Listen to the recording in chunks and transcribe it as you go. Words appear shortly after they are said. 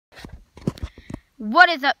What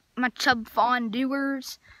is up, my Chub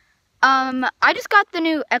Fondoers? I just got the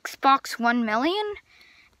new Xbox One Million,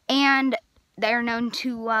 and they're known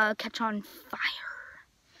to catch on fire.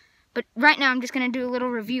 But right now, I'm just gonna do a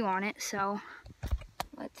little review on it. So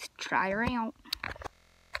let's try her out.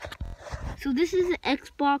 So this is the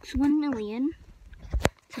Xbox One Million.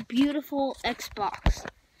 It's a beautiful Xbox.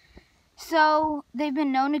 So they've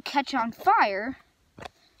been known to catch on fire,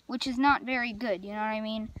 which is not very good. You know what I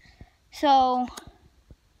mean? So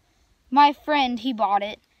my friend, he bought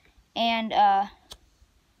it, and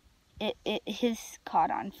his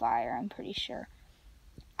caught on fire, I'm pretty sure.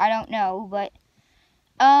 I don't know, but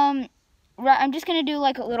I'm just gonna do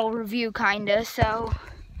like a little review kinda. So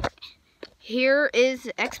here is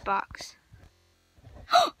the Xbox.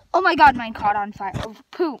 Oh my god, mine caught on fire. Oh,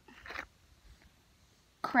 poop.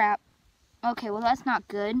 Crap. Okay, well that's not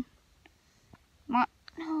good.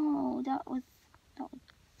 No, that was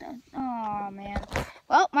oh man.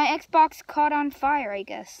 Well, my Xbox caught on fire, I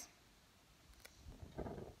guess.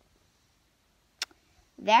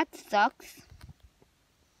 That sucks.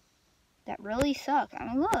 That really sucks. I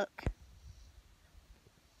mean, look.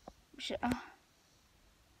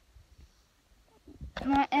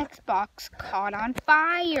 My Xbox caught on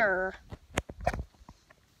fire.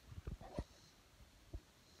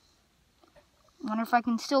 Wonder if I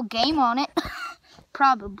can still game on it.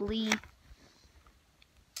 Probably.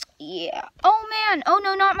 Yeah. Oh man. Oh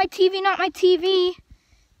no, not my TV, not my TV.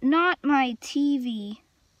 Not my TV.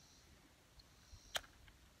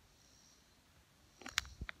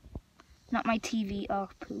 Not my TV. Oh,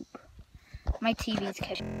 poop. My TV's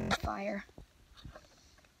catching fire.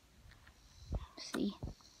 See?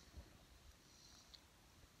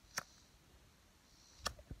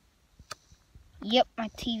 Yep, my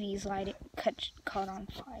TV's caught on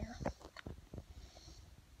fire.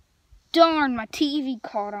 Darn, my TV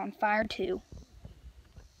caught on fire too.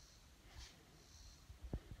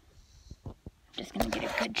 Just gonna get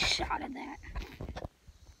a good shot of that.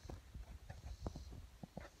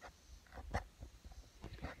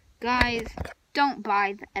 Guys, don't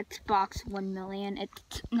buy the Xbox One Million.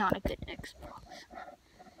 It's not a good Xbox.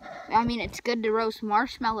 I mean, it's good to roast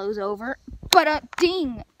marshmallows over, but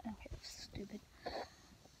ding! Okay, stupid.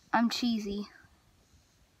 I'm cheesy.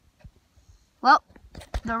 Well,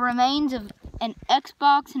 the remains of an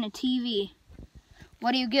Xbox and a TV.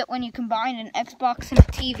 What do you get when you combine an Xbox and a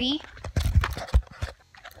TV?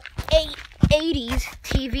 80s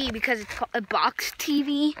TV, because it's called a box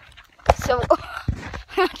TV. So,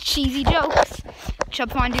 cheesy jokes.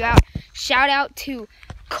 Chub Fondue out. Shout out to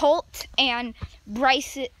Colt and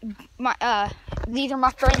Bryce. These are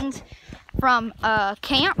my friends from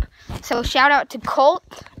camp. So shout out to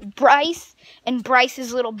Colt, Bryce, and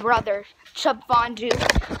Bryce's little brother. Chub Fondue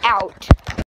out.